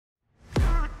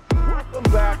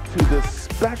to this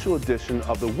special edition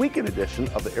of the weekend edition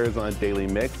of the Arizona Daily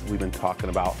Mix. We've been talking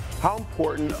about how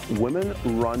important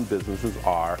women-run businesses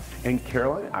are, and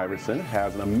Caroline Iverson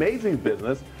has an amazing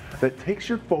business that takes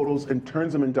your photos and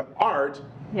turns them into art.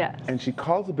 Yes. And she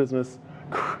calls the business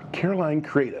Caroline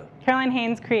Creative. Caroline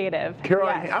Haines Creative.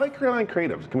 Caroline, yes. I like Caroline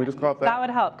Creative. Can we just call it that? That would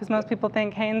help, because most people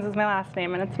think Haines is my last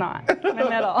name, and it's not. It's my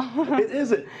middle. It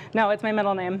isn't? No, it's my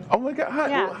middle name. Oh my God. Hi.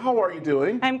 Yeah. How are you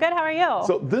doing? I'm good. How are you?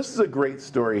 So this is a great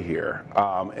story here,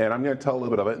 and I'm going to tell a little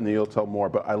bit of it, and then you'll tell more.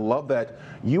 But I love that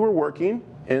you were working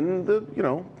in the,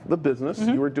 the business.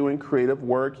 Mm-hmm. You were doing creative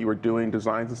work. You were doing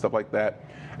designs and stuff like that,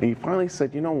 and you finally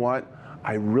said, you know what?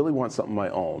 I really want something of my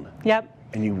own. Yep.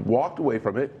 And you walked away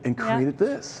from it and created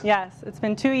this. Yes, it's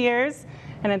been 2 years,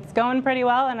 and it's going pretty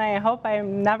well, and I hope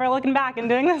I'm never looking back and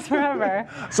doing this forever.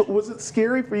 So was it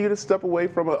scary for you to step away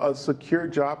from a secure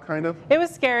job, kind of? It was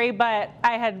scary, but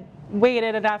I had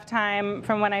waited enough time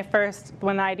from when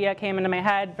the idea came into my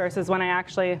head versus when I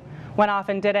actually went off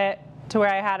and did it, to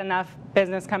where I had enough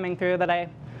business coming through that I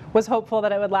was hopeful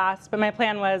that it would last. But my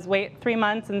plan was wait 3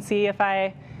 months and see if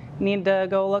I need to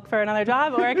go look for another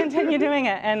job or continue doing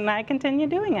it, and I continue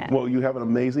doing it. Well, you have an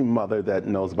amazing mother that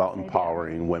knows about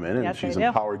empowering women, and yes, she's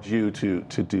empowered you to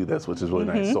do this, which is really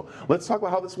nice. So let's talk about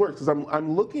how this works, because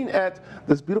I'm looking at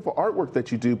this beautiful artwork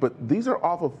that you do, but these are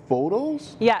off of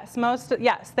photos? Yes,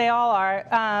 yes, they all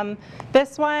are.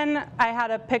 This one, I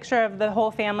had a picture of the whole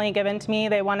family given to me.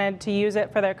 They wanted to use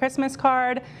it for their Christmas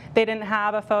card. They didn't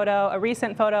have a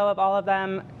recent photo of all of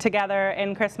them together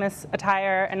in Christmas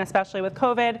attire, and especially with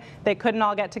COVID, they couldn't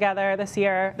all get together this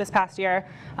past year.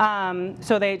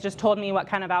 So they just told me what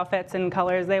kind of outfits and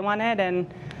colors they wanted, and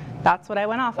that's what I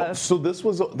went off of. So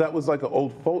that was like an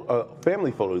old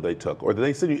family photo they took, or did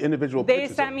they send you individual pictures?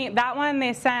 They sent me that one.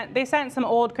 They sent some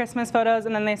old Christmas photos,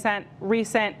 and then they sent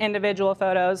recent individual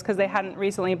photos because they hadn't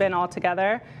recently been all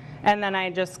together. And then I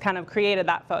just kind of created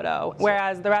that photo,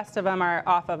 whereas the rest of them are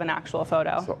off of an actual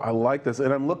photo. So I like this,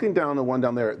 and I'm looking down the one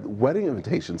down there, wedding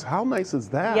invitations. How nice is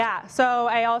that? Yeah, so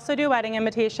I also do wedding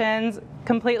invitations,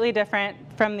 completely different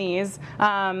from these.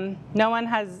 No one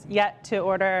has yet to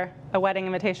order a wedding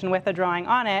invitation with a drawing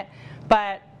on it,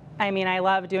 but I mean, I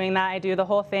love doing that. I do the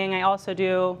whole thing. I also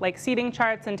do like seating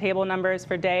charts and table numbers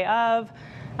for day of.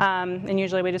 And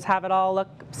usually we just have it all look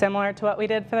similar to what we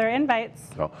did for their invites.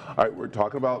 So, all right, we're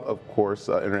talking about, of course,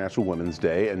 International Women's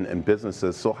Day and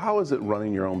businesses. So how is it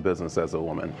running your own business as a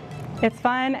woman? It's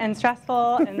fun and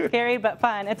stressful and scary, but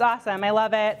fun. It's awesome. I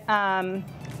love it.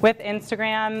 With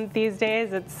Instagram these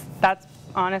days, that's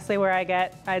honestly where I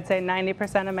get, I'd say,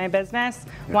 90% of my business.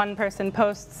 Yeah. One person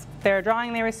posts their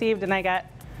drawing they received, and I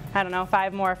get, I don't know,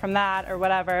 5 more from that or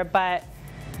whatever. But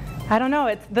I don't know,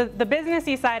 it's the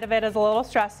businessy side of it is a little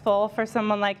stressful for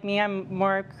someone like me. I'm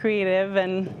more creative,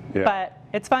 but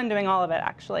it's fun doing all of it,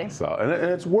 actually. So, and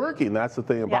it's working. That's the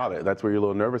thing about it. That's where you're a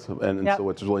little nervous, and so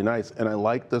it's really nice. And I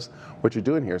like what you're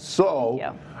doing here.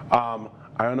 So, I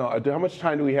don't know, how much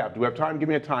time do we have? Do we have time? Give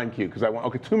me a time cue, because I want,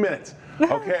 okay, 2 minutes.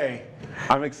 Okay,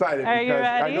 I'm excited. Are you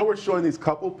ready? I know we're showing these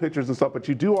couple pictures and stuff, but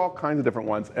you do all kinds of different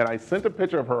ones. And I sent a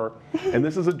picture of her, and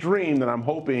this is a dream that I'm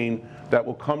hoping that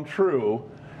will come true.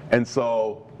 And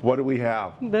so, what do we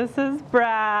have? This is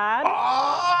Brad.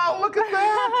 Oh, look at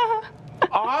that!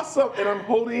 Awesome! And I'm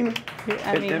holding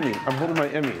an Emmy. I'm holding my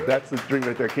Emmy. That's the dream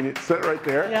right there. Can you set it right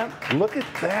there? Yep. Look at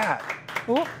that.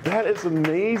 Ooh. That is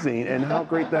amazing, and how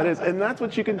great that is. And that's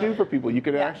what you can do for people. You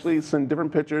can actually send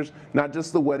different pictures, not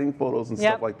just the wedding photos and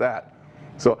stuff like that.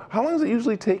 So, how long does it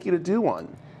usually take you to do one?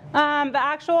 The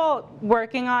actual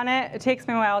working on it takes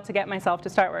me a while to get myself to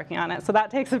start working on it, so that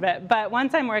takes a bit. But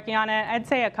once I'm working on it, I'd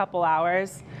say a couple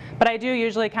hours. But I do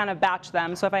usually kind of batch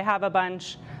them. So if I have a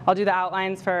bunch, I'll do the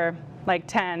outlines for like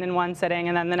 10 in one sitting,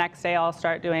 and then the next day I'll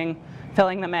start filling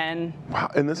them in. Wow,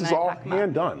 and this is all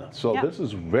hand done. So this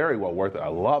is very well worth it. I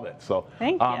love it. So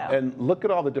thank you. And look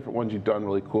at all the different ones you've done,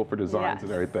 really cool for designs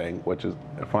and everything, which is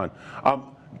fun.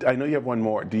 I know you have one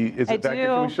more. Is it back there?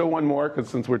 Can we show one more? Because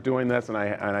since we're doing this, and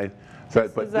I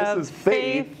said, but this is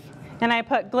Faith. And I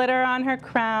put glitter on her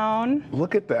crown.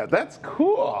 Look at that. That's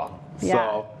cool. Yeah.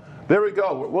 So there we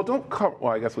go. Well, don't cover.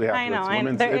 Well, I guess we have to. I know.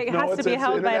 It has to be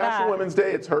held by that. International Women's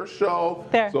Day. It's her show.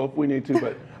 There. So if we need to,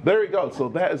 but there we go. So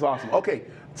that is awesome. Okay.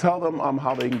 Tell them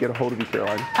how they can get a hold of you,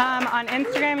 Caroline. On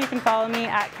Instagram, you can follow me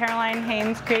at Caroline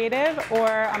Haines Creative, or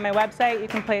on my website, you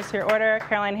can place your order,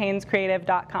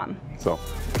 carolinehainescreative.com. So,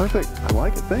 perfect. I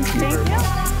like it. Thank you very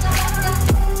much.